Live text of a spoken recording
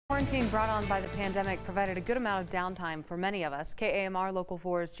quarantine brought on by the pandemic provided a good amount of downtime for many of us. KAMR Local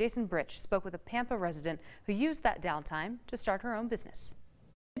 4's Jason Britch spoke with a Pampa resident who used that downtime to start her own business.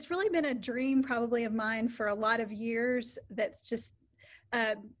 It's really been a dream probably of mine for a lot of years that's just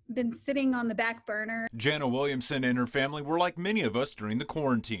been sitting on the back burner. Jana Williamson and her family were like many of us during the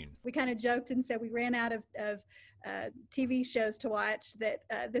quarantine. We kind of joked and said we ran out of TV shows to watch, that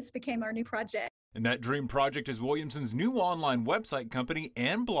this became our new project. And that dream project is Williamson's new online website company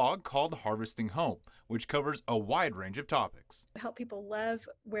and blog called Harvesting Home, which covers a wide range of topics. Help people love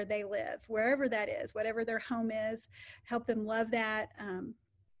where they live, wherever that is, whatever their home is, help them love that.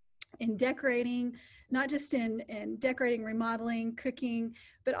 In decorating, not just in decorating, remodeling, cooking,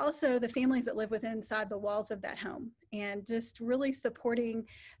 but also the families that live within inside the walls of that home, and just really supporting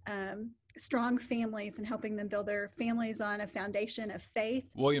strong families and helping them build their families on a foundation of faith.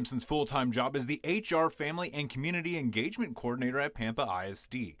 Williamson's full-time job is the HR, Family, and Community Engagement Coordinator at Pampa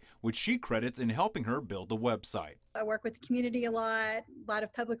ISD, which she credits in helping her build the website. I work with the community a lot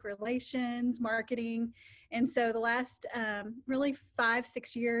of public relations, marketing, and so the last really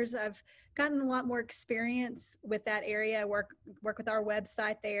 5-6 years I've gotten a lot more experience with that area. Work with our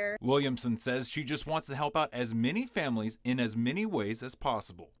website there. Williamson says she just wants to help out as many families in as many ways as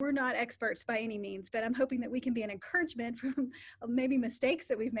possible. We're not experts by any means, but I'm hoping that we can be an encouragement from maybe mistakes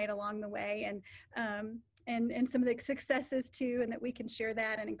that we've made along the way, and some of the successes too, and that we can share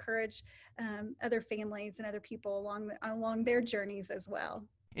that and encourage other families and other people along their journeys as well.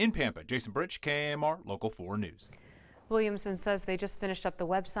 In Pampa, Jason Britch, KAMR Local 4 News. Williamson says they just finished up the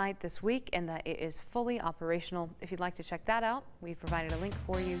website this week and that it is fully operational. If you'd like to check that out, we've provided a link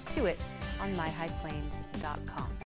for you to it on myhighplains.com.